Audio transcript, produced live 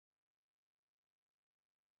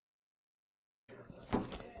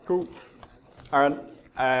Cool. Aaron,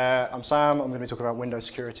 I'm Sam. I'm going to be talking about Windows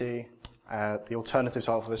security. The alternative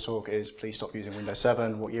title for this talk is Please Stop Using Windows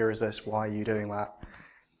 7. What year is this? Why are you doing that?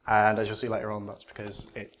 And as you'll see later on, that's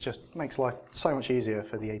because it just makes life so much easier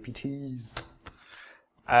for the APTs.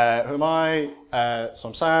 Who am I? So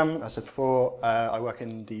I'm Sam, as I said before. I work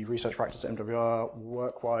in the research practice at MWR.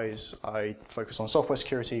 Work-wise, I focus on software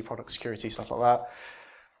security, product security, stuff like that.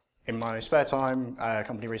 In my spare time,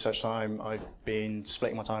 company research time, I've been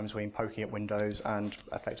splitting my time between poking at Windows and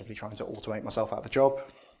effectively trying to automate myself out of the job.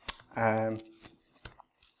 It's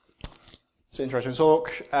an interesting talk.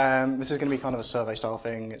 This is going to be kind of a survey style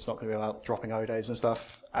thing. It's not going to be about dropping O days and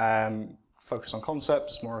stuff. Focus on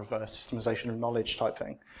concepts, more of a systemization of knowledge type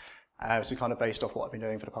thing. This is kind of based off what I've been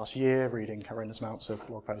doing for the past year, reading horrendous amounts of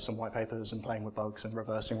blog posts and white papers and playing with bugs and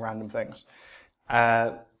reversing random things.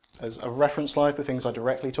 There's a reference slide with things I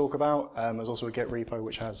directly talk about. There's also a Git repo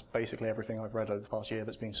which has basically everything I've read over the past year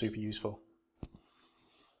that's been super useful.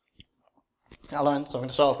 Outline. So I'm going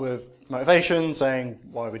to start off with motivation, saying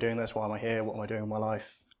why are we doing this, why am I here, what am I doing in my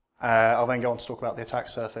life. I'll then go on to talk about the attack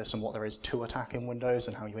surface and what there is to attack in Windows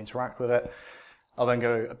and how you interact with it. I'll then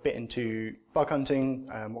go a bit into bug hunting,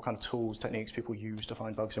 what kind of tools, techniques people use to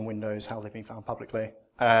find bugs in Windows, how they've been found publicly.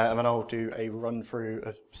 And then I'll do a run through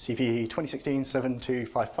of CVE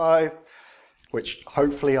 2016-7255, which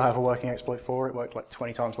hopefully I have a working exploit for. It worked like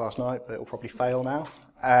 20 times last night, but it'll probably fail now.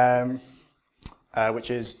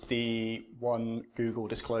 Which is the one Google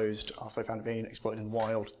disclosed after they found it being exploited in the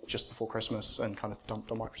wild just before Christmas and kind of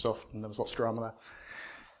dumped on Microsoft, and there was lots of drama there.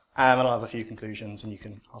 And then I'll have a few conclusions, and you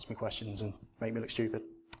can ask me questions and make me look stupid.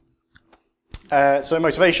 So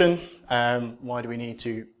motivation, why do we need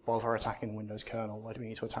to bother attacking the Windows kernel? Why do we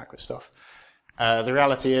need to attack this stuff? The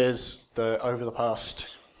reality is that over the past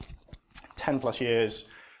 10 plus years,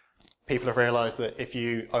 people have realized that if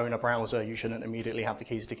you own a browser, you shouldn't immediately have the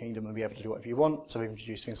keys to the kingdom and be able to do whatever you want. So we've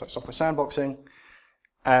introduced things like software sandboxing.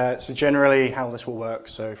 So generally how this will work,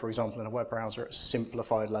 so for example in a web browser at a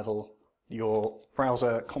simplified level, your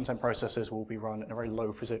browser content processes will be run in a very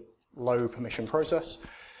low permission process.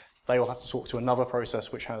 They will have to talk to another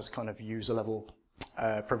process which has kind of user level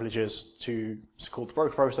privileges to called the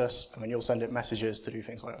broker process, and then you'll send it messages to do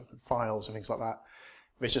things like open files and things like that.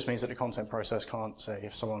 This just means that the content process can't say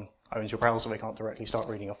if someone owns your browser, they can't directly start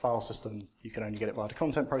reading a file system. You can only get it via the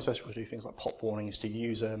content process, which will do things like pop warnings to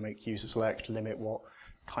user, make user select, limit what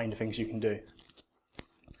kind of things you can do.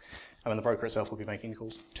 And then the broker itself will be making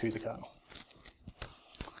calls to the kernel.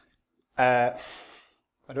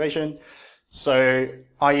 Motivation. So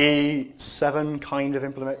IE 7 kind of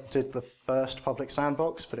implemented the first public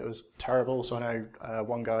sandbox, but it was terrible. So I know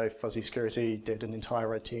one guy, Fuzzy Security, did an entire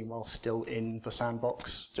red team while still in the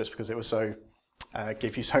sandbox, just because it was so,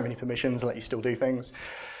 give you so many permissions, let you still do things.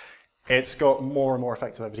 It's got more and more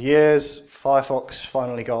effective over the years. Firefox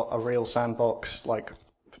finally got a real sandbox like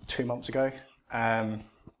 2 months ago,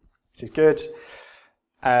 which is good.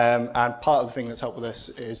 And part of the thing that's helped with this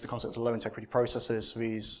is the concept of low integrity processes.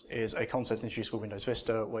 These is a concept introduced with Windows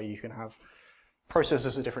Vista where you can have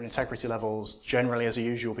processes at different integrity levels. Generally, as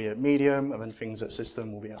usual, will be at medium, and then things at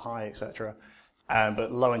system will be at high, etc.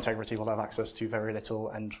 But low integrity will have access to very little,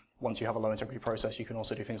 and once you have a low integrity process, you can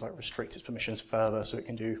also do things like restrict its permissions further, so it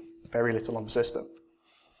can do very little on the system.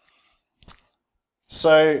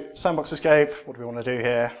 So, sandbox escape, what do we want to do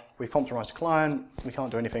here? We've compromised a client, we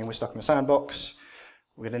can't do anything, we're stuck in a sandbox.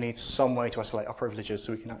 We're going to need some way to isolate our privileges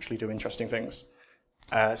so we can actually do interesting things.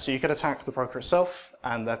 So you could attack the broker itself,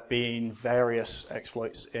 and there have been various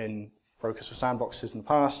exploits in brokers for sandboxes in the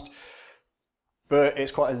past, but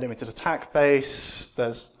it's quite a limited attack base.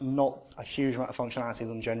 There's not a huge amount of functionality in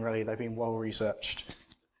them generally. They've been well researched.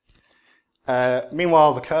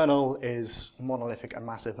 Meanwhile, the kernel is monolithic and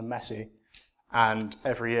massive and messy, and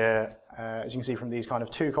every year, as you can see from these kind of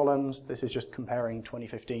two columns, this is just comparing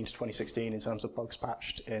 2015 to 2016 in terms of bugs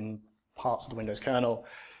patched in parts of the Windows kernel.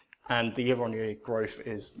 And the year-on-year growth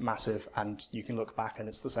is massive, and you can look back and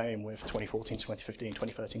it's the same with 2014 to 2015,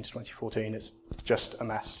 2013 to 2014. It's just a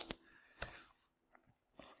mess.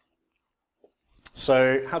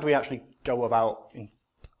 So how do we actually go about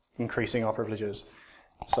increasing our privileges?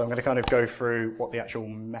 So I'm going to kind of go through what the actual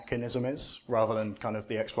mechanism is, rather than kind of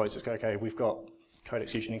the exploits. It's okay, we've got code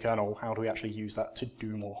execution in kernel, how do we actually use that to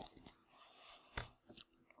do more?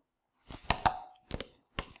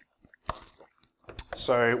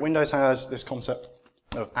 So Windows has this concept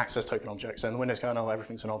of access token objects. So in the Windows kernel,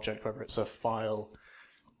 everything's an object, whether it's a file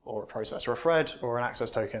or a process or a thread or an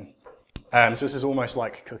access token. So this is almost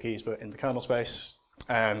like cookies, but in the kernel space.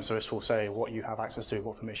 So this will say what you have access to,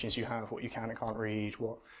 what permissions you have, what you can and can't read,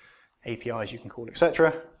 what APIs you can call,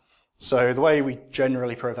 etc. So the way we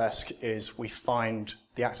generally prove-esc is we find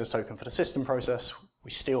the access token for the system process, we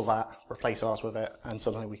steal that, replace ours with it, and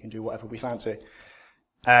suddenly we can do whatever we fancy.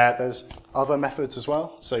 There's other methods as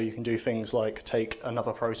well, so you can do things like take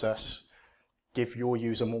another process, give your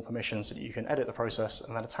user more permissions so that you can edit the process,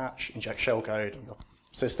 and then attach, inject shellcode, and your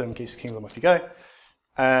system keeps the kingdom off you go.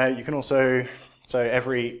 You can also, so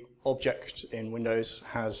every object in Windows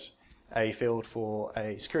has a field for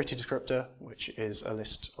a security descriptor, which is a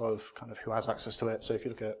list of kind of who has access to it. So if you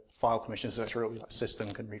look at file permissions, etc., it'll be like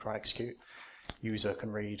system can read, write, execute, user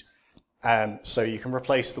can read. So you can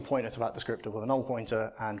replace the pointer to that descriptor with a null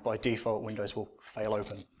pointer, and by default, Windows will fail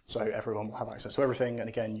open. So everyone will have access to everything, and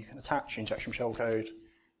again, you can attach, inject some shellcode,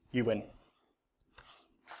 you win.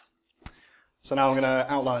 So now I'm going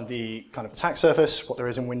to outline the kind of attack surface, what there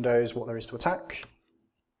is in Windows, what there is to attack.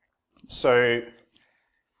 So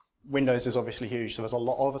Windows is obviously huge, so there's a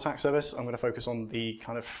lot of attack surface. I'm going to focus on the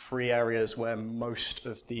kind of 3 areas where most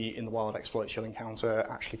of the in-the-wild exploits you'll encounter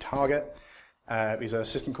actually target. These are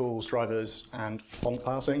system calls, drivers, and font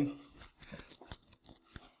parsing.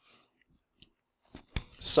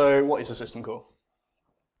 So what is a system call?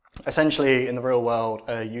 Essentially, in the real world,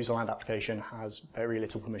 a user-land application has very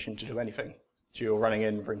little permission to do anything. So you're running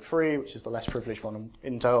in Ring0, which is the less privileged one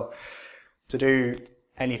in Intel. To do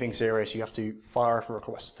anything serious, you have to fire a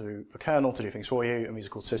request to the kernel to do things for you, and these are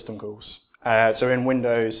called system calls. So in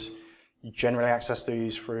Windows, you generally access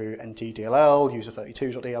these through ntdll,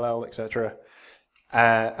 user32.dll, etc.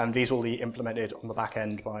 And these will be implemented on the back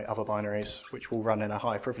end by other binaries, which will run in a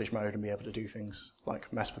high privilege mode and be able to do things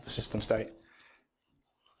like mess with the system state.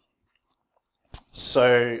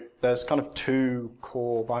 So there's kind of 2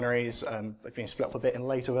 core binaries. They've been split up a bit in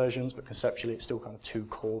later versions, but conceptually it's still kind of 2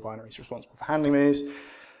 core binaries responsible for handling these.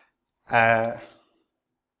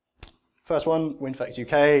 First one, WinFX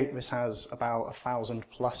UK. This has about 1,000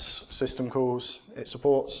 plus system calls it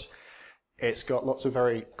supports. It's got lots of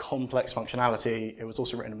very complex functionality. It was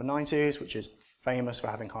also written in the 90s, which is famous for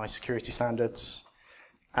having high security standards.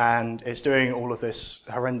 And it's doing all of this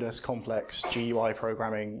horrendous, complex GUI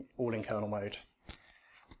programming all in kernel mode.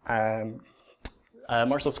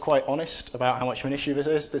 Microsoft's quite honest about how much of an issue this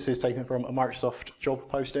is. This is taken from a Microsoft job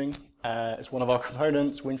posting. It's one of our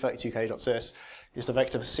components, winfxuk.sys, is the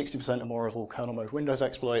vector for 60% or more of all kernel mode Windows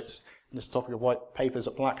exploits. And it's the topic of white papers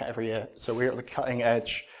at Black Hat every year. So we're at the cutting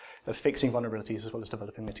edge of fixing vulnerabilities as well as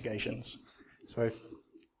developing mitigations. So we've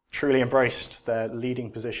truly embraced their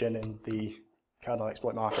leading position in the kernel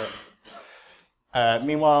exploit market.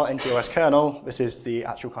 Meanwhile, NTOS kernel, this is the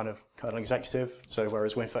actual kind of kernel executive. So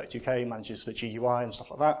whereas WinFX UK manages the GUI and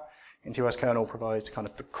stuff like that, NTOS kernel provides kind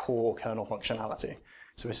of the core kernel functionality.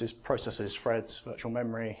 So this is processes, threads, virtual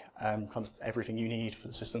memory, kind of everything you need for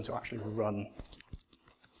the system to actually run.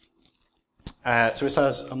 So this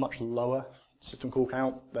has a much lower system call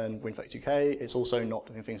count than WinFX UK. It's also not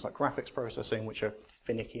doing things like graphics processing, which are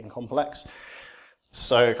finicky and complex.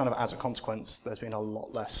 So kind of as a consequence, there's been a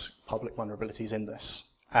lot less public vulnerabilities in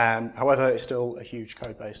this. However, it's still a huge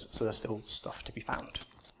code base, so there's still stuff to be found.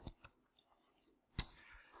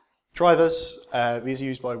 Drivers, these are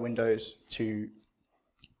used by Windows to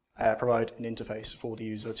provide an interface for the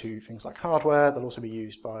user to things like hardware. They'll also be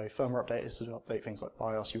used by firmware updaters to update things like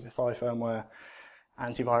BIOS, UEFI firmware.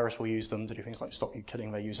 Antivirus will use them to do things like stop you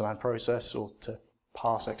killing their user land process or to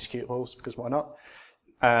parse executables, because why not?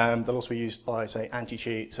 They'll also be used by, say,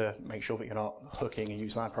 anti-cheat to make sure that you're not hooking a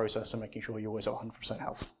user land process and making sure you're always at 100%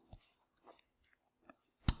 health.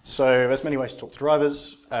 So there's many ways to talk to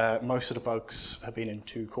drivers. Most of the bugs have been in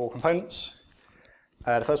 2 core components.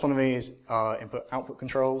 The first one of these are input-output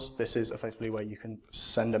controls. This is effectively where you can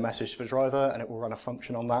send a message to the driver and it will run a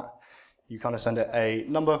function on that. You kind of send it a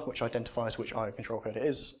number, which identifies which IO control code it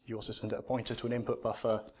is. You also send it a pointer to an input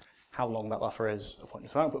buffer, how long that buffer is, a pointer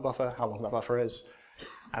to an output buffer, how long that buffer is,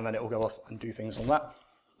 and then it will go off and do things on that.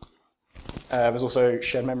 There's also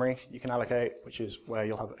shared memory you can allocate, which is where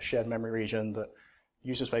you'll have a shared memory region that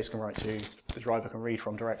user space can write to, the driver can read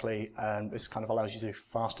from directly, and this kind of allows you to do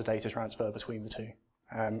faster data transfer between the 2,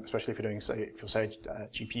 especially if you're doing, say, a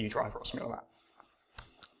GPU driver or something like that.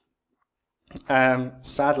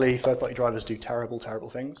 Sadly, third-party drivers do terrible, terrible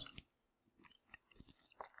things.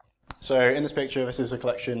 So in this picture, this is a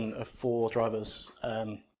collection of 4 drivers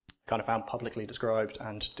kind of found publicly described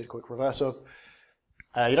and did a quick reverse of.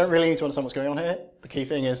 You don't really need to understand what's going on here. The key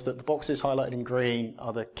thing is that the boxes highlighted in green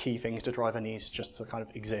are the key things the driver needs just to kind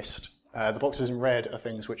of exist. The boxes in red are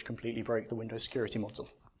things which completely break the Windows security model.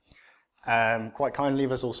 Quite kindly,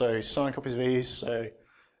 there's also signed copies of these. So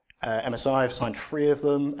MSI have signed 3 of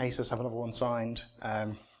them. Asus have another one signed.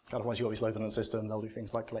 Kind of once you got these loaded on the system, they'll do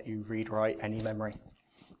things like let you read, write any memory.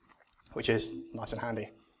 which is nice and handy.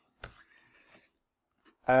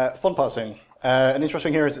 Font parsing. An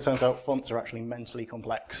interesting here is it turns out fonts are actually mentally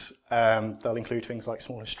complex. They'll include things like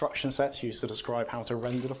small instruction sets used to describe how to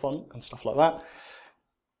render the font and stuff like that.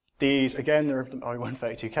 These, again, are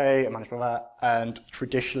Win32K and managed by that, and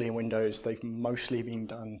traditionally in Windows, they've mostly been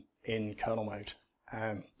done in kernel mode.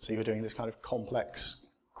 So you're doing this kind of complex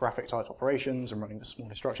graphic type operations and running the small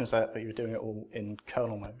instruction set, but you're doing it all in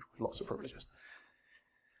kernel mode with lots of privileges.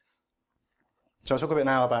 So I'll talk a bit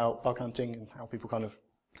now about bug hunting and how people kind of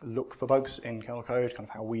look for bugs in kernel code, kind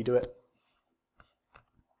of how we do it.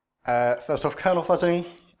 First off, kernel fuzzing.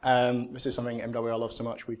 This is something MWR loves so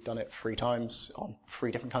much. We've done it 3 times on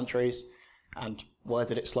 3 different countries and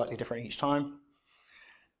worded it slightly different each time.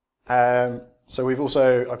 So we've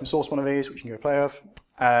also open sourced one of these, which you can go play with.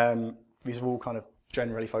 These are all kind of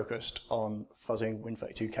generally focused on fuzzing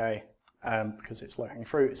Win32K because it's low-hanging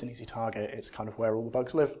fruit, it's an easy target, it's kind of where all the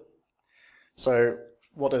bugs live. So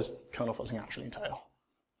what does kernel fuzzing actually entail?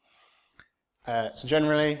 So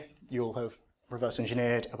generally, you'll have reverse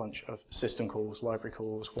engineered a bunch of system calls, library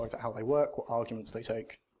calls, worked out how they work, what arguments they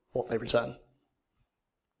take, what they return.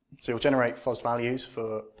 So you'll generate fuzzed values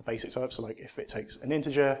for the basic type. So like if it takes an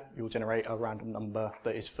integer, you'll generate a random number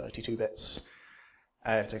that is 32 bits.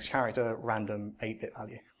 If it takes a character, random 8-bit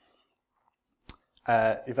value.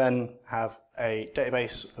 You then have a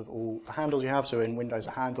database of all the handles you have. So in Windows,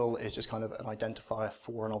 a handle is just kind of an identifier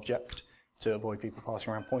for an object to avoid people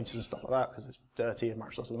passing around pointers and stuff like that because it's dirty and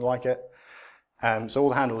Microsoft doesn't like it. So all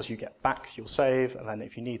the handles you get back, you'll save, and then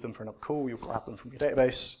if you need them for another call, you'll grab them from your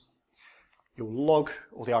database. You'll log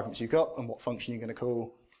all the arguments you've got and what function you're going to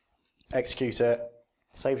call, execute it,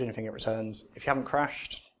 save anything it returns. If you haven't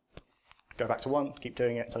crashed, go back to 1, keep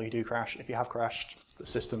doing it until you do crash. If you have crashed, the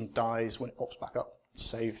system dies when it pops back up.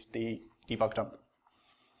 Save the debug dump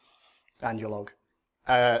and your log.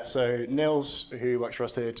 So Nils, who works for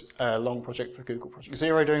us, did a long project for Google Project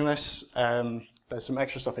Zero doing this. There's some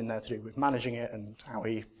extra stuff in there to do with managing it and how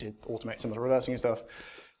he did automate some of the reversing and stuff.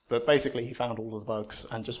 But basically, he found all of the bugs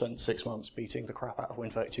and just spent 6 months beating the crap out of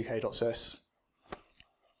Win32K.sys.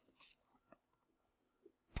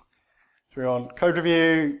 So we're on code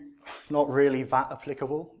review. Not really that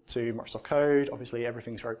applicable to Microsoft Code. Obviously,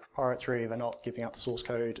 everything's very proprietary. They're not giving out the source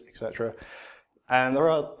code, etc. And there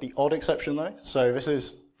are the odd exception, though. So this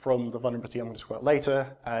is from the vulnerability I'm going to talk about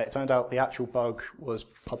later. It turned out the actual bug was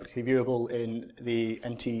publicly viewable in the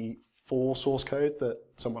NT4 source code that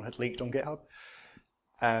someone had leaked on GitHub.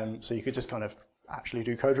 So you could just kind of actually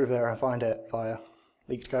do code review there and find it via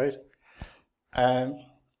leaked code. So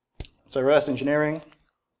reverse engineering,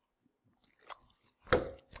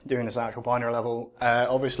 doing this at actual binary level.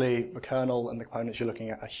 Obviously, the kernel and the components you're looking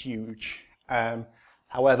at are huge.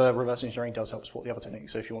 However, reverse engineering does help support the other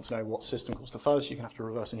techniques. So if you want to know what system calls to fuzz, you're going to have to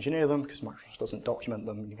reverse engineer them because Microsoft doesn't document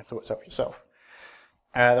them. You have to work it out for yourself.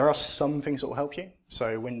 There are some things that will help you.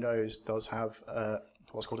 So Windows does have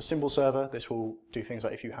what's called a symbol server. This will do things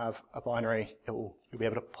like if you have a binary, you'll be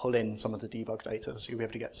able to pull in some of the debug data. So you'll be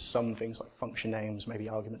able to get some things like function names, maybe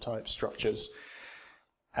argument types, structures.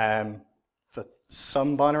 For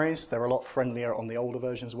some binaries, they're a lot friendlier on the older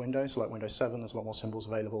versions of Windows. So like Windows 7, there's a lot more symbols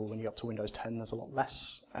available. When you get up to Windows 10, there's a lot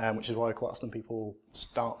less, which is why quite often people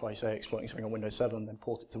start by, say, exploiting something on Windows 7, then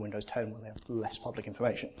port it to Windows 10 where they have less public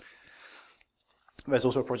information. There's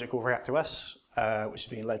also a project called ReactOS, which has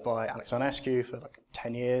been led by Alex Ionescu for like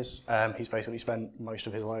 10 years. He's basically spent most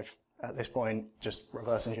of his life at this point just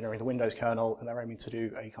reverse engineering the Windows kernel, and they're aiming to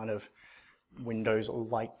do a kind of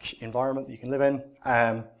Windows-like environment that you can live in.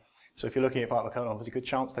 So if you're looking at part of a kernel, there's a good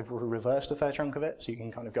chance they've reversed a fair chunk of it, so you can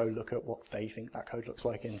kind of go look at what they think that code looks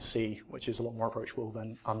like in C, which is a lot more approachable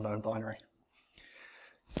than unknown binary.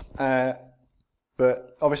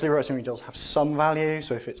 But obviously reverse engineering does have some value,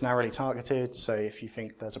 so if it's narrowly targeted, so if you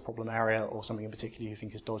think there's a problem area or something in particular you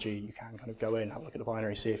think is dodgy, you can kind of go in, have a look at the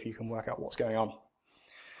binary, see if you can work out what's going on.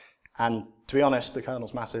 And to be honest, the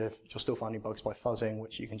kernel's massive. You're still finding bugs by fuzzing,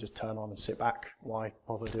 which you can just turn on and sit back. Why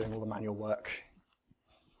bother doing all the manual work?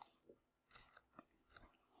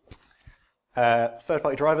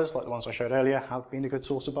 Third-party drivers, like the ones I showed earlier, have been a good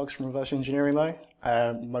source of bugs from reverse engineering, though,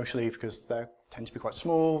 mostly because they tend to be quite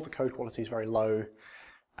small, the code quality is very low,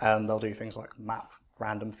 and they'll do things like map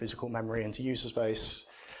random physical memory into user space.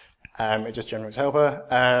 It just generates helper.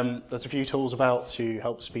 There's a few tools about to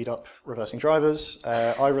help speed up reversing drivers.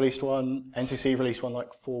 I released one, NCC released one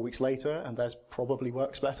like 4 weeks later, and theirs probably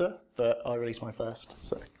works better, but I released mine first,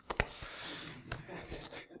 so.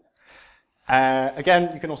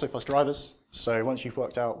 Again, you can also fuzz drivers. So once you've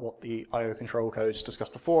worked out what the I/O control codes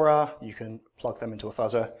discussed before are, you can plug them into a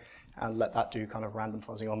fuzzer. and let that do kind of random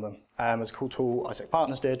fuzzing on them. There's a cool tool ISEC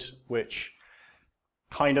Partners did, which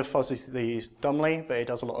kind of fuzzes these dumbly, but it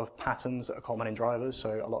does a lot of patterns that are common in drivers.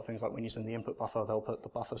 So a lot of things like when you send the input buffer, they'll put the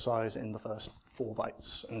buffer size in the first 4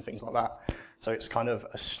 bytes and things like that. So it's kind of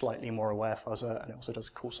a slightly more aware fuzzer, and it also does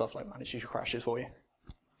cool stuff like manage user crashes for you.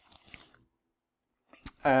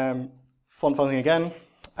 Font fuzzing again.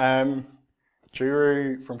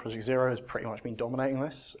 Juru from Project Zero has pretty much been dominating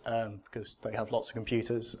this because they have lots of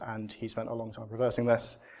computers, and he spent a long time reversing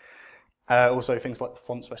this. Also, things like the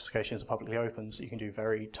font specifications are publicly open, so you can do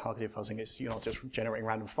very targeted fuzzing. You're not just generating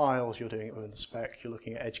random files, you're doing it within the spec, you're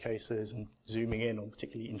looking at edge cases and zooming in on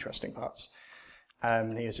particularly interesting parts.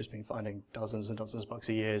 He has just been finding dozens and dozens of bugs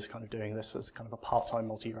a year, kind of doing this as kind of a part-time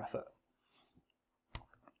multi-year effort.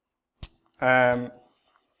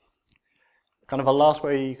 Kind of a last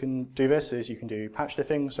way you can do this is you can do patch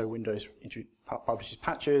diffing. So Windows publishes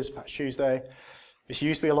patches, Patch Tuesday. This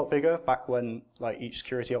used to be a lot bigger back when like each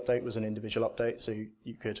security update was an individual update, so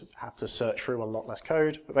you could have to search through a lot less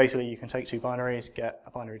code. But basically you can take 2 binaries, get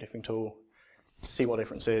a binary diffing tool, see what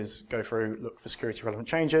difference is, go through, look for security relevant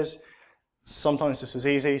changes. Sometimes this is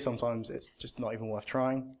easy, sometimes it's just not even worth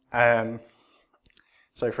trying.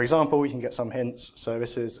 So for example, we can get some hints. So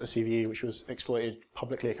this is a CVE which was exploited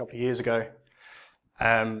publicly a couple of years ago.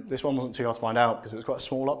 This one wasn't too hard to find out because it was quite a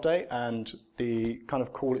small update, and the kind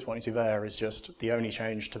of call it's pointing to there is just the only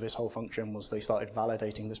change to this whole function was they started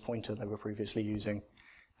validating this pointer they were previously using,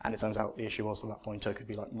 and it turns out the issue was that pointer could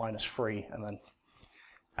be like -3, and then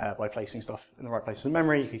by placing stuff in the right places in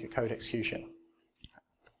memory, you could get code execution.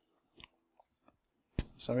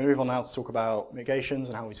 So I'm going to move on now to talk about mitigations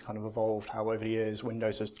and how it's kind of evolved, how over the years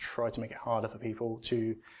Windows has tried to make it harder for people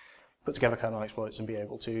to put together kernel exploits and be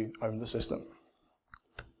able to own the system.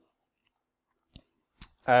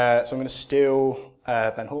 So I'm going to steal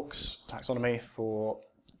Ben Hawk's taxonomy for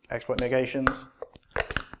exploit mitigations.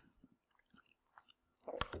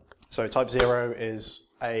 So type 0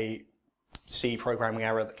 is a C programming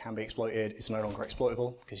error that can be exploited. It's no longer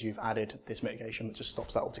exploitable because you've added this mitigation that just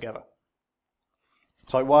stops that altogether.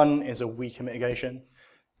 Type 1 is a weaker mitigation.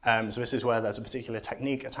 So this is where there's a particular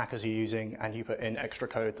technique attackers are using, and you put in extra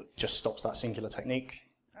code that just stops that singular technique.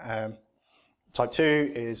 Type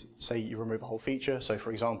 2 is, say, you remove a whole feature. So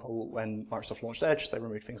for example, when Microsoft launched Edge, they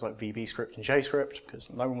removed things like VB-script and JScript because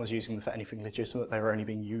no one was using them for anything legitimate. They were only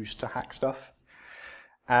being used to hack stuff.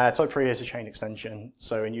 Type 3 is a chain extension.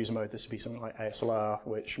 So in user mode, this would be something like ASLR,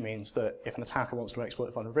 which means that if an attacker wants to exploit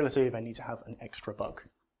a vulnerability, they need to have an extra bug.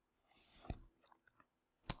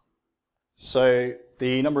 So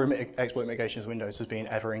the number of exploit mitigations in Windows has been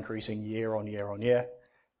ever increasing year on year on year.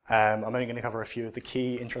 I'm only going to cover a few of the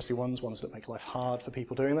key interesting ones that make life hard for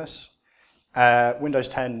people doing this. Windows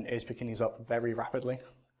 10 is picking these up very rapidly.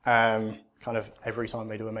 Kind of every time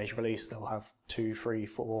they do a major release, they'll have 2, 3,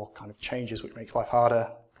 4 kind of changes which makes life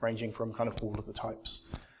harder, ranging from kind of all of the types.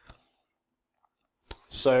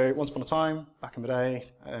 So once upon a time, back in the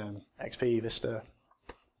day, XP, Vista,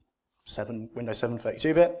 Windows 7,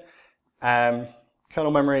 32-bit,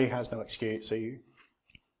 kernel memory has no execute, so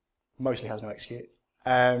mostly has no execute.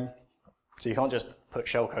 So you can't just put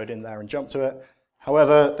shellcode in there and jump to it.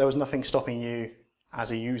 However, there was nothing stopping you as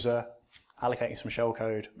a user allocating some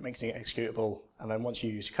shellcode, making it executable, and then once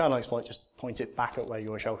you use your kernel exploit, just point it back at where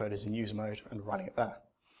your shellcode is in user mode and running it there.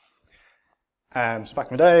 So back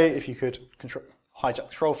in the day, if you could hijack the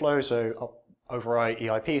control flow, so overwrite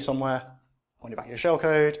EIP somewhere, point it back at your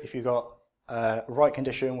shellcode. If you got a write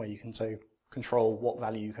condition where you can say control what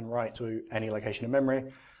value you can write to any location in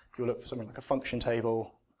memory, you'll look for something like a function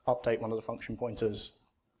table, update one of the function pointers,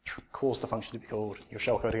 cause the function to be called, your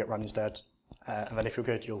shellcode to get run instead, and then if you're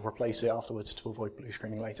good, you'll replace it afterwards to avoid blue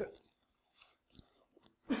screening later.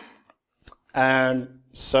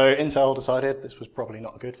 So Intel decided this was probably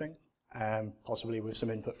not a good thing, possibly with some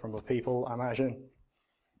input from other people, I imagine.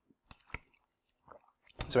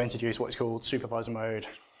 So introduce what is called supervisor mode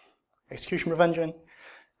execution prevention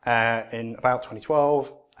in about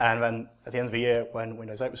 2012. And then at the end of the year, when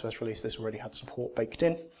Windows 8 was first released, this already had support baked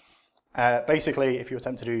in. Basically, if you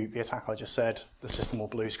attempt to do the attack I just said, the system will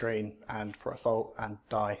blue screen and throw a fault and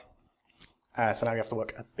die. So now you have to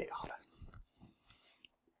work a bit harder.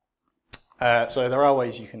 So there are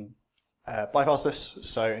ways you can bypass this.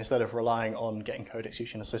 So instead of relying on getting code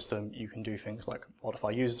execution in a system, you can do things like modify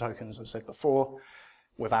user tokens, as I said before,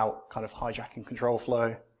 without kind of hijacking control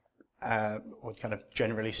flow. Or kind of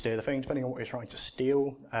generally steer the thing, depending on what you're trying to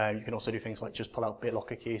steal. You can also do things like just pull out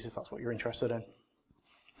BitLocker keys if that's what you're interested in.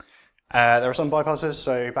 There are some bypasses,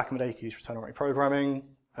 so back in the day you could use return-oriented programming.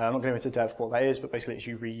 I'm not going into depth what that is, but basically it's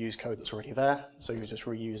you reuse code that's already there, so you're just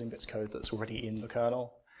reusing bits of code that's already in the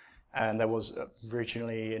kernel. And there was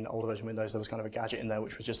originally, in older version of Windows, there was kind of a gadget in there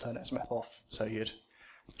which would just turn SMF off. So you'd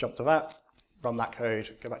jump to that, run that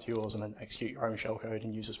code, go back to yours, and then execute your own shell code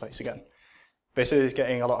in user space again. This is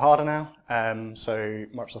getting a lot harder now. So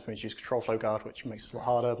Microsoft introduced Control Flow Guard, which makes it a lot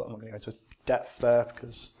harder, but I'm not going to go into depth there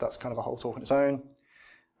because that's kind of a whole talk on its own.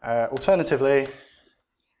 Alternatively,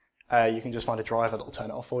 you can just find a driver that will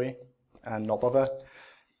turn it off for you and not bother.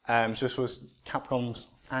 So this was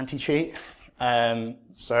Capcom's anti-cheat.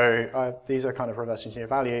 These are kind of reverse engineer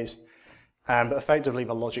values. But effectively,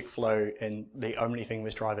 the logic flow in the only thing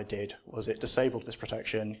this driver did was it disabled this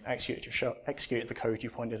protection, executed the code you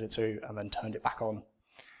pointed it to, and then turned it back on.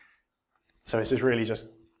 So this is really just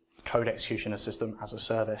code execution as system as a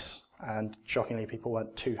service. And shockingly, people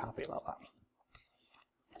weren't too happy about that.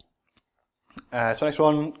 So next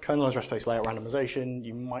one, kernel address space layout randomization.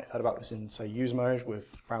 You might have heard about this in, say, user mode with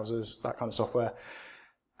browsers, that kind of software.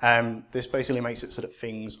 This basically makes it so that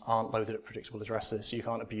things aren't loaded at predictable addresses, so you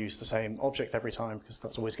can't abuse the same object every time because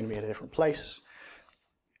that's always going to be at a different place.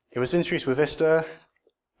 It was introduced with Vista.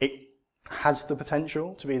 It has the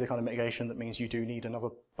potential to be the kind of mitigation that means you do need another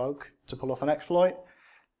bug to pull off an exploit,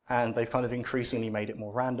 and they've kind of increasingly made it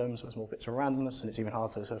more random, so there's more bits of randomness, and it's even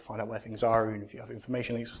harder to find out where things are, even if you have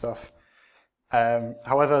information leaks and stuff.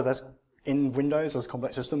 However, in Windows, as a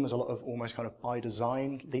complex system, there's a lot of almost kind of by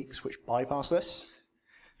design leaks which bypass this.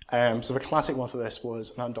 So the classic one for this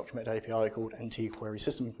was an undocumented API called NT Query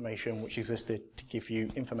System Information, which existed to give you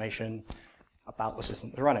information about the system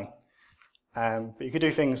that's running. But you could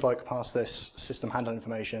do things like pass this system handle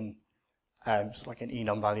information, it's like an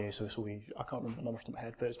enum value, so this will be, I can't remember the number off the top of my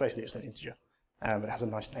head, but it's basically just an integer, but it has a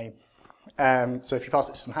nice name. So if you pass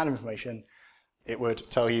it system handle information, it would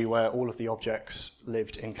tell you where all of the objects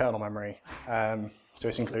lived in kernel memory. So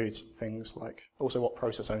this includes things like also what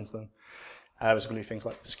process owns them. This will include things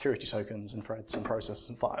like security tokens and threads and processes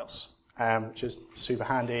and files, which is super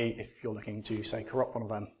handy if you're looking to, say, corrupt one of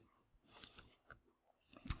them.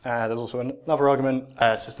 There's also another argument,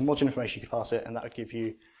 system module information you could pass it, and that would give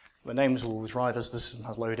you the names of all the drivers the system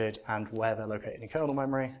has loaded and where they're located in kernel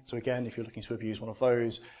memory. So again, if you're looking to abuse one of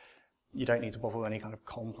those, you don't need to bother with any kind of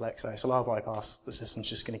complex ASLR bypass. The system's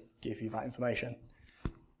just going to give you that information.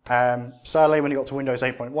 Sadly, when you got to Windows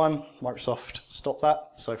 8.1, Microsoft stopped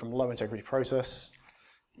that. So from a low integrity process,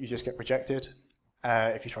 you just get rejected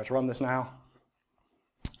if you try to run this now.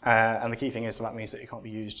 And the key thing is that means that it can't be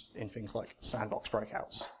used in things like sandbox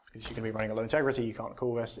breakouts. Because you're going to be running a low integrity, you can't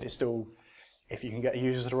call this. It's still, if you can get a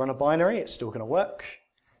user to run a binary, it's still going to work.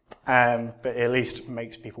 But it at least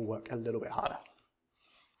makes people work a little bit harder.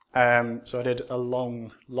 So I did a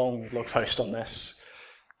long blog post on this.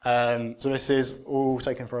 So this is all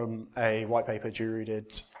taken from a white paper Juru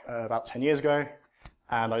did about 10 years ago,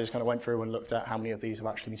 and I just kind of went through and looked at how many of these have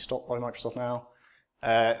actually been stopped by Microsoft now.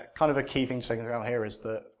 Kind of a key thing to take into account here is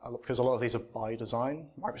that because a lot of these are by design,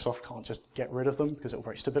 Microsoft can't just get rid of them because it will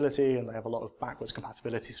break stability, and they have a lot of backwards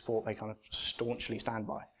compatibility support they kind of staunchly stand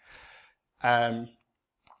by.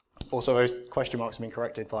 Also, those question marks have been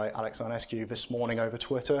corrected by Alex Arnescu this morning over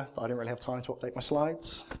Twitter, but I didn't really have time to update my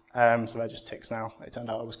slides. So they're just ticks now. It turned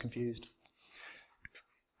out I was confused.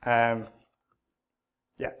 Yeah,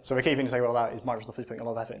 so the key thing to say about that is Microsoft is putting a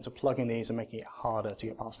lot of effort into plugging these and making it harder to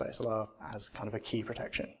get past ASLR as kind of a key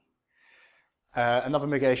protection. Another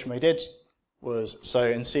mitigation they did was, so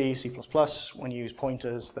in C, C++, when you use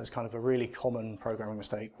pointers, there's kind of a really common programming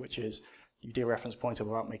mistake, which is you dereference a pointer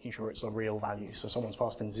without making sure it's a real value. So someone's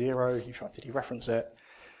passed in 0, you try to dereference it.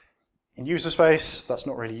 In user space, that's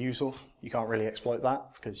not really useful. You can't really exploit that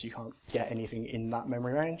because you can't get anything in that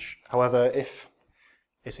memory range. However, if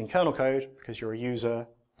it's in kernel code, because you're a user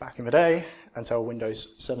back in the day, until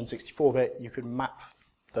Windows 7 64-bit, you could map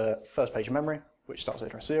the first page of memory, which starts at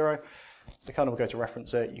address 0. The kernel will go to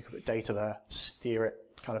reference it, you could put data there, steer it,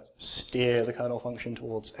 kind of steer the kernel function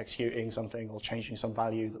towards executing something or changing some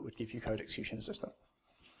value that would give you code execution in the system.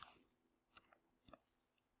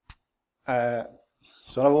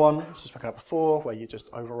 So another one, as I spoke about before, where you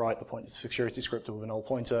just overwrite the pointer to security script with an old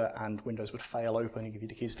pointer and Windows would fail open and give you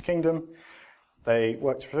the keys to kingdom. They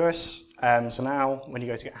worked for this. So now when you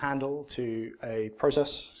go to get handle to a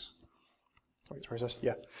process, it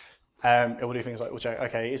will do things like, we'll check,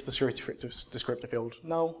 okay, is the security descriptor field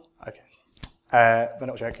null? Okay. Then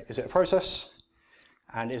it'll check, is it a process?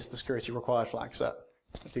 And is the security required flag set?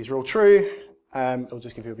 If these are all true, it'll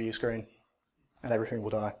just give you a view screen and everything will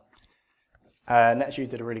die. NetShoe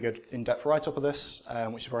did a really good in-depth write-up of this,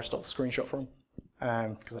 which is where I stole the screenshot from,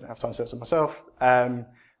 because I didn't have time to set it myself.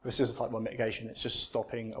 This is a type 1 mitigation. It's just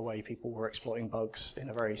stopping away people who are exploiting bugs in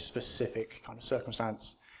a very specific kind of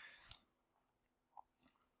circumstance.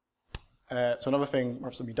 So another thing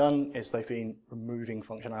Microsoft have done is they've been removing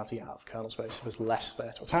functionality out of kernel space. So there's less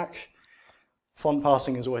there to attack. Font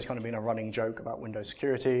passing has always kind of been a running joke about Windows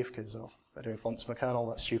security because they're doing fonts from a kernel.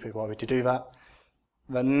 That's stupid. Why would you do that?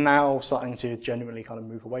 They're now starting to genuinely kind of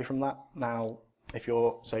move away from that. Now, if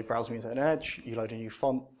you're, say, browsing into an Edge, you load a new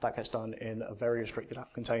font, that gets done in a very restricted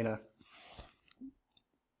app container.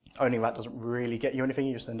 Only that doesn't really get you anything.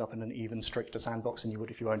 You just end up in an even stricter sandbox than you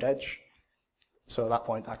would if you owned Edge. So at that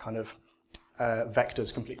point, that kind of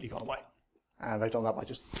vector's completely gone away. And they've done that by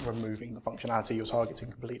just removing the functionality you're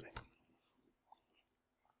targeting completely.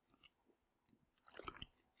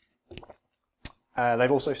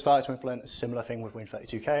 They've also started to implement a similar thing with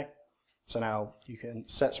Win32k. So now you can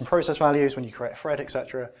set some process values when you create a thread,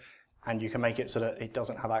 etc., and you can make it so that it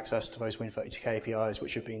doesn't have access to those Win32k APIs,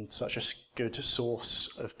 which have been such a good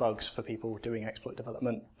source of bugs for people doing exploit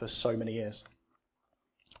development for so many years.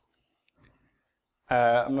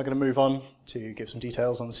 I'm now going to move on to give some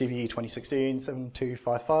details on CVE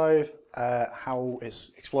 2016-7255, how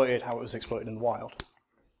it's exploited, how it was exploited in the wild.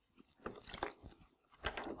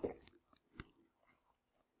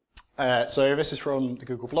 So this is from the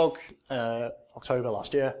Google blog, October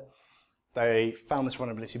last year. They found this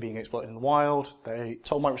vulnerability being exploited in the wild. They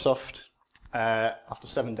told Microsoft after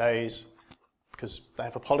 7 days, because they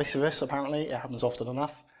have a policy for this apparently, it happens often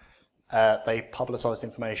enough. They publicized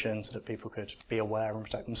information so that people could be aware and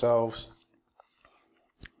protect themselves.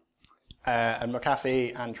 And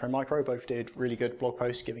McAfee and Trend Micro both did really good blog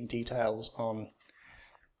posts giving details on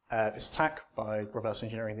this attack by reverse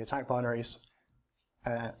engineering the attack binaries.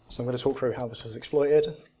 So I'm going to talk through how this was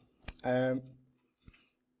exploited.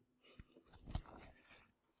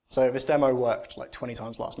 So this demo worked like 20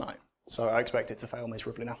 times last night, so I expect it to fail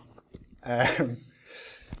miserably now.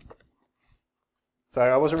 So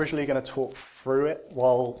I was originally going to talk through it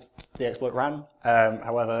while the exploit ran.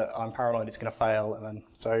 However, I'm paranoid it's going to fail, and then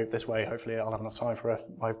so this way, hopefully, I'll have enough time for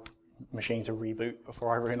my machine to reboot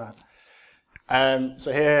before I ruin that.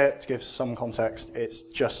 So here, to give some context, it's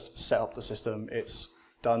just set up the system. It's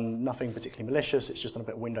done nothing particularly malicious. It's just done a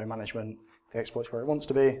bit of window management. The exploit's where it wants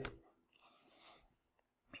to be.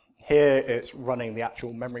 Here, it's running the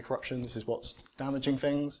actual memory corruption. This is what's damaging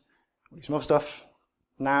things. We'll do some other stuff.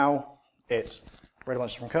 Now, it's read a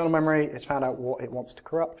bunch from kernel memory. It's found out what it wants to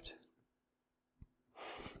corrupt.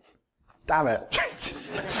 Damn it.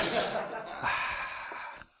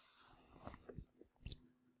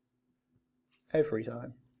 Every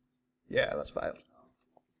time. Yeah, that's failed.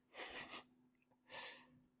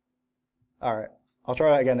 All right, I'll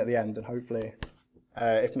try it again at the end, and hopefully,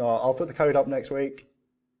 if not, I'll put the code up next week.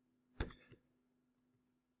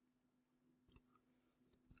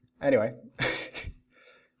 Anyway,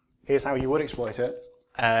 here's how you would exploit it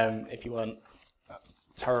if you weren't a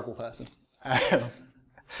terrible person. All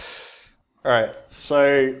right,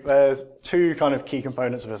 so there's two kind of key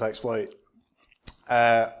components of this exploit.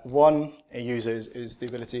 One it uses is the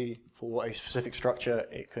ability for a specific structure.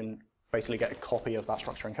 It can basically get a copy of that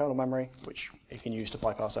structure in kernel memory, which it can use to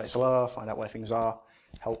bypass ASLR, find out where things are,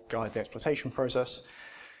 help guide the exploitation process.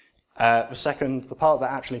 The second, the part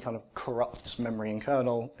that actually kind of corrupts memory in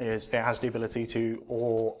kernel is it has the ability to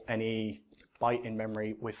OR any byte in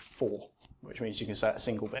memory with 4, which means you can set a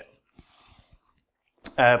single bit.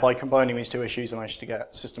 By combining these two issues, I managed to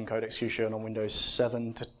get system code execution on Windows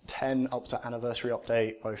 7 to 10 up to anniversary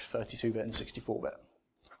update, both 32-bit and 64-bit.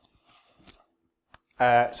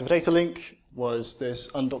 So the data link was this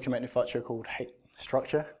undocumented structure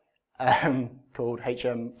called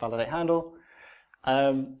HM validate handle.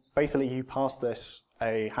 Basically, you pass this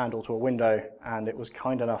a handle to a window, and it was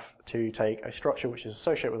kind enough to take a structure which is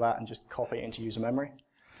associated with that and just copy it into user memory.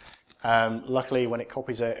 Luckily, when it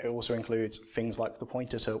copies it, it also includes things like the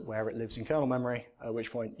pointer to where it lives in kernel memory, at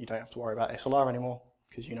which point you don't have to worry about SLR anymore,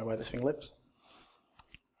 because you know where this thing lives.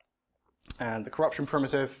 And the corruption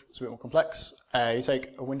primitive is a bit more complex. You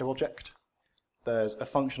take a window object. There's a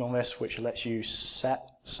function on this which lets you set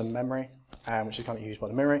some memory, which is kind of used by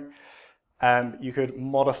the memory. You could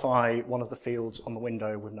modify one of the fields on the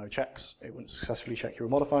window with no checks. It wouldn't successfully check you were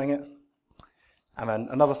modifying it. And then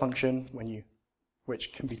another function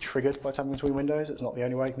which can be triggered by tapping between windows. It's not the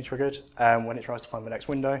only way it can be triggered. When it tries to find the next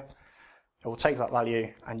window, it will take that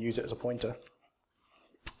value and use it as a pointer.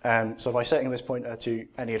 So by setting this pointer to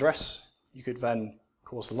any address, you could then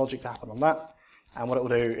cause the logic to happen on that. And what it will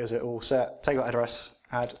do is it will take that address,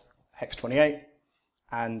 add hex 28,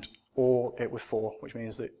 and OR it with 4, which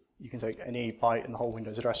means that you can take any byte in the whole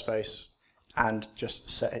Windows address space and just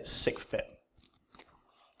set its 6th bit.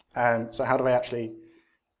 So how do they actually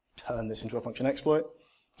turn this into a function exploit?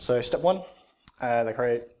 So step 1, they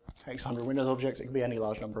create X 100 Windows objects. It can be any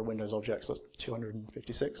large number of Windows objects. That's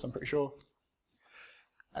 256, I'm pretty sure.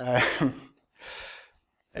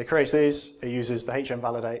 It creates these. It uses the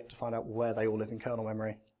HM-validate to find out where they all live in kernel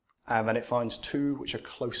memory. And then it finds two which are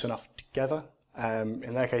close enough together.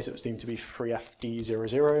 In their case, it was deemed to be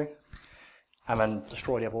 3FD00. And then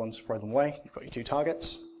destroy the other ones, throw them away. You've got your two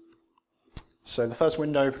targets. So the first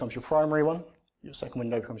window becomes your primary one. Your second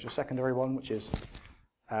window becomes your secondary one, which is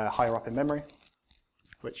higher up in memory,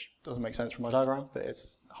 which doesn't make sense from my diagram, but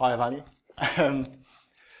it's higher value.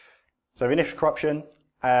 So initial corruption,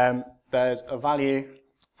 there's a value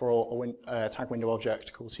for a tag window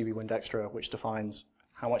object called cbWindExtra, which defines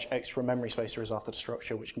how much extra memory space there is after the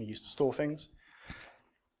structure, which can be used to store things.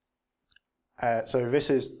 So this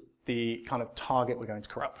is the kind of target we're going to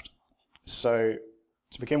corrupt. So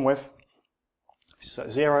to begin with, if it's at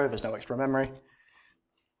 0, there's no extra memory.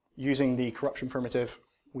 Using the corruption primitive,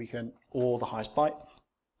 we can OR the highest byte.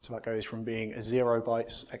 So that goes from being 0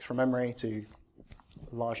 bytes extra memory to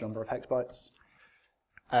a large number of hex bytes.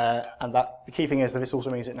 And the key thing is that this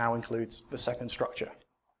also means it now includes the second structure.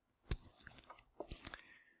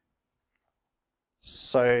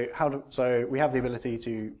 So we have the ability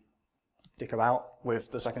to dick about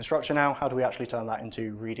with the second structure now. How do we actually turn that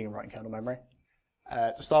into reading and writing kernel memory?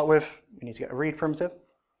 To start with, we need to get a read primitive.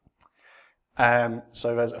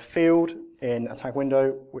 So there's a field in a tag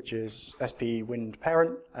window, which is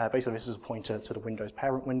spWindParent. Basically, this is a pointer to the Windows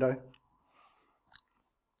parent window.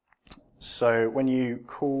 So when you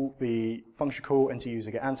call the function call into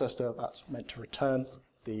user get ancestor, that's meant to return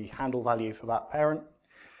the handle value for that parent.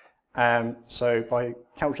 So by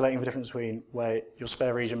calculating the difference between where your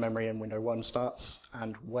spare region memory in window 1 starts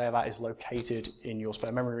and where that is located in your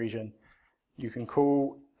spare memory region, you can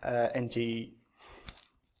call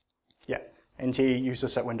nt user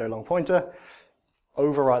set window long pointer,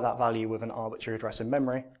 overwrite that value with an arbitrary address in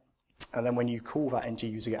memory, and then when you call that nt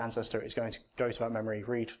user get ancestor, it's going to go to that memory,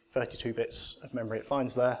 read 32 bits of memory it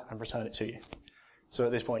finds there, and return it to you. So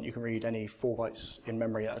at this point, you can read any 4 bytes in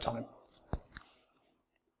memory at a time.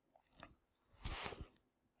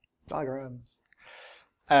 Diagrams.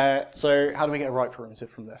 So how do we get a write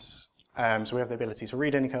primitive from this? So we have the ability to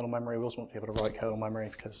read any kernel memory. We also want to be able to write kernel memory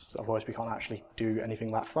because otherwise we can't actually do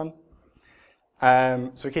anything that fun.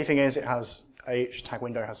 So the key thing is each tag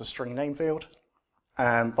window has a string name field.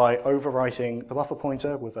 By overwriting the buffer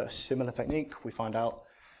pointer with a similar technique, we find out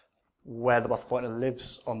where the buffer pointer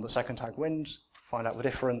lives on the second tag wind, find out the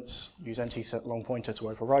difference, use nt-set long pointer to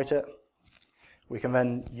overwrite it. We can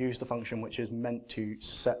then use the function which is meant to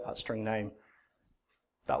set that string name.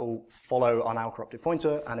 That will follow our now corrupted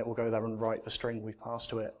pointer, and it will go there and write the string we've passed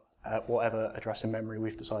to it at whatever address in memory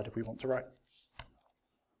we've decided we want to write.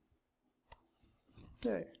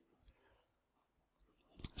 Yay.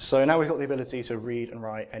 So now we've got the ability to read and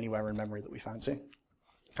write anywhere in memory that we fancy.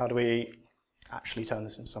 How do we actually turn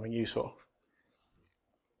this into something useful?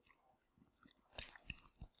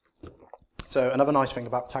 So another nice thing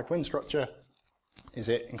about the tag wind structure is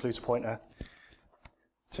it includes a pointer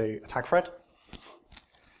to a tag thread,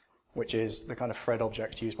 which is the kind of thread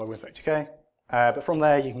object used by WinVectorK. But from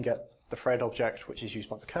there, you can get the thread object, which is used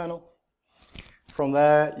by the kernel. From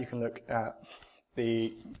there, you can look at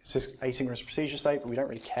the asynchronous procedure state, but we don't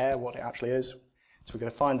really care what it actually is. So we're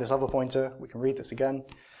going to find this other pointer. We can read this again.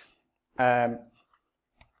 That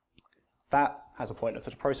has a pointer to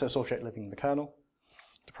the process object living in the kernel.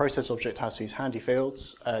 The process object has these handy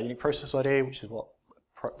fields, unique process ID, which is what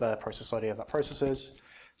the process ID of that process is,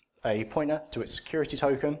 a pointer to its security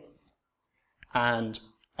token, and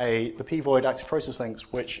the pvoid active process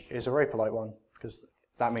links, which is a very polite one, because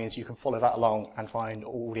that means you can follow that along and find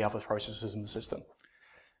all the other processes in the system.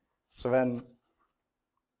 So then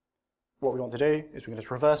what we want to do is we're going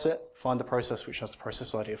to reverse it, find the process which has the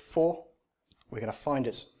process ID of 4. We're going to find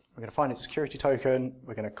its security token,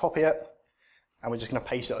 we're going to copy it, and we're just going to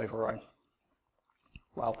paste it over our own.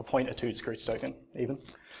 Well, the pointer to the security token, even.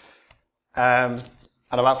 And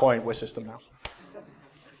at that point, we're system now.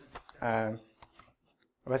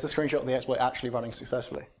 There's a screenshot of the exploit actually running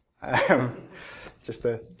successfully. Just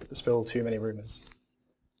to spill too many rumors.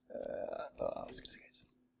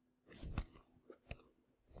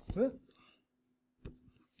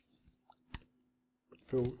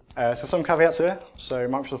 Cool. So some caveats here. So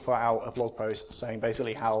Microsoft put out a blog post saying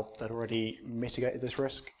basically how they'd already mitigated this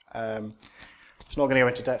risk. It's not going to go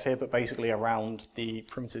into depth here, but basically around the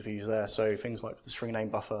primitive we use there, so things like the string name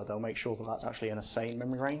buffer, they'll make sure that that's actually in a sane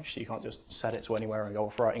memory range, so you can't just set it to anywhere and go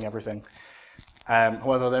off writing everything.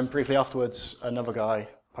 However, then briefly afterwards, another guy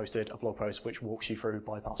posted a blog post which walks you through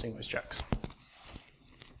bypassing those checks.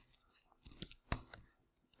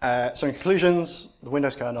 So in conclusions, the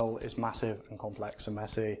Windows kernel is massive and complex and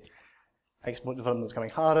messy. Exploit development is becoming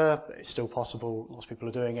harder, but it's still possible. Lots of people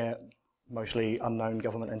are doing it, mostly unknown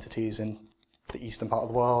government entities in the eastern part of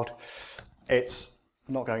the world. It's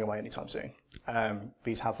not going away anytime soon.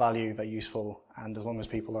 These have value, they're useful, and as long as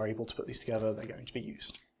people are able to put these together, they're going to be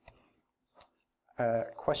used.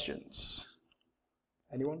 Questions?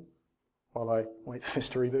 Anyone? While I wait for this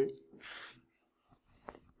to reboot.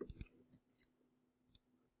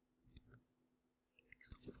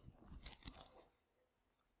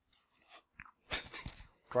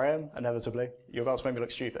 Graham, inevitably, you're about to make me look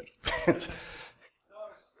stupid. What are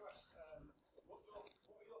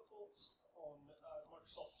your thoughts on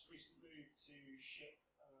Microsoft's recent move to ship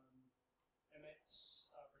Emmet's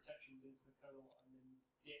protections into the kernel and then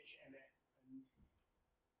ditch Emmet and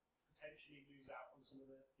potentially lose out on some of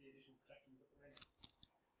the additional protections that were in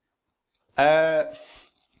it?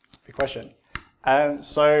 Good question.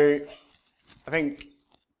 So I think,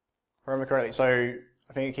 if I remember correctly,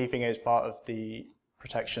 I think a key thing is part of the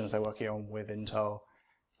protections they're working on with Intel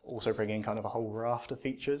also bringing kind of a whole raft of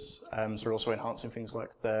features. So we're also enhancing things like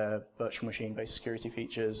the virtual machine-based security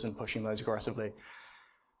features and pushing those aggressively.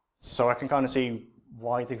 So I can kind of see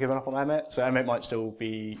why they've given up on Emmet. So Emmet might still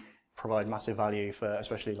provide massive value for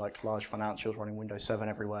especially like large financials running Windows 7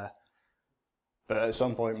 everywhere. But at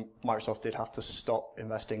some point, Microsoft did have to stop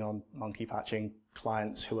investing on monkey patching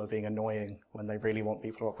clients who are being annoying when they really want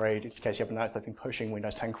people to upgrade. In case you haven't noticed, they've been pushing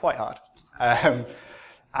Windows 10 quite hard.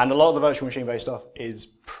 And a lot of the virtual machine-based stuff is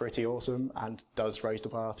pretty awesome and does raise the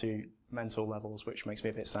bar to mental levels, which makes me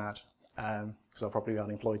a bit sad, because I'll probably be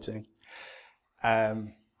unemployed soon. But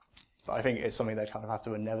I think it's something they'd kind of have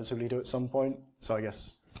to inevitably do at some point, so I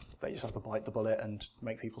guess they just have to bite the bullet and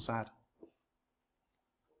make people sad.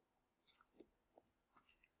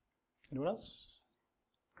 Anyone else?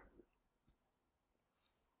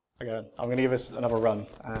 Okay, I'm going to give this another run,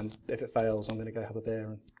 and if it fails, I'm going to go have a beer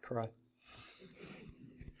and cry.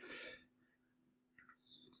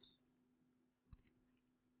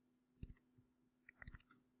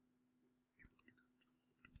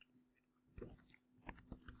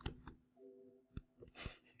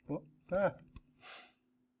 What? Ah.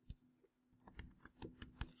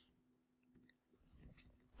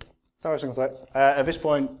 So at this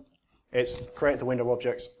point, it's created the window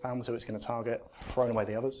objects, found who it's going to target, thrown away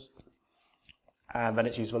the others. And then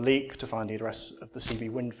it's used a leak to find the address of the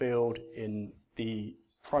CB win field in the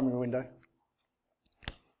primary window.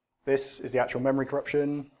 This is the actual memory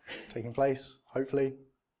corruption taking place, hopefully.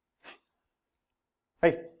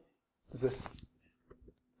 Hey, is this?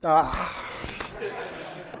 Ah.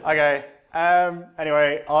 Okay.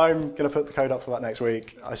 Anyway, I'm going to put the code up for that next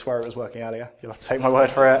week. I swear it was working earlier. You'll have to take my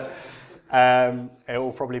word for it. It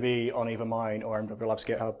will probably be on either mine or MW Labs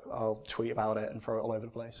GitHub. I'll tweet about it and throw it all over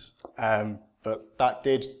the place. But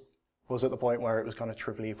that was at the point where it was kind of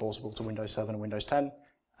trivially plausible to Windows 7 and Windows 10.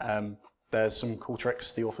 There's some cool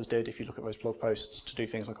tricks the authors did, if you look at those blog posts, to do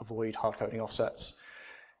things like avoid hard-coding offsets.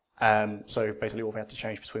 So basically all we had to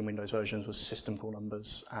change between Windows versions was system call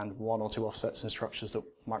numbers and one or two offsets and structures that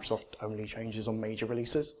Microsoft only changes on major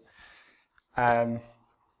releases. Thank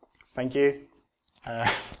you.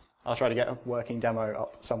 I'll try to get a working demo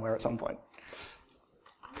up somewhere at some point.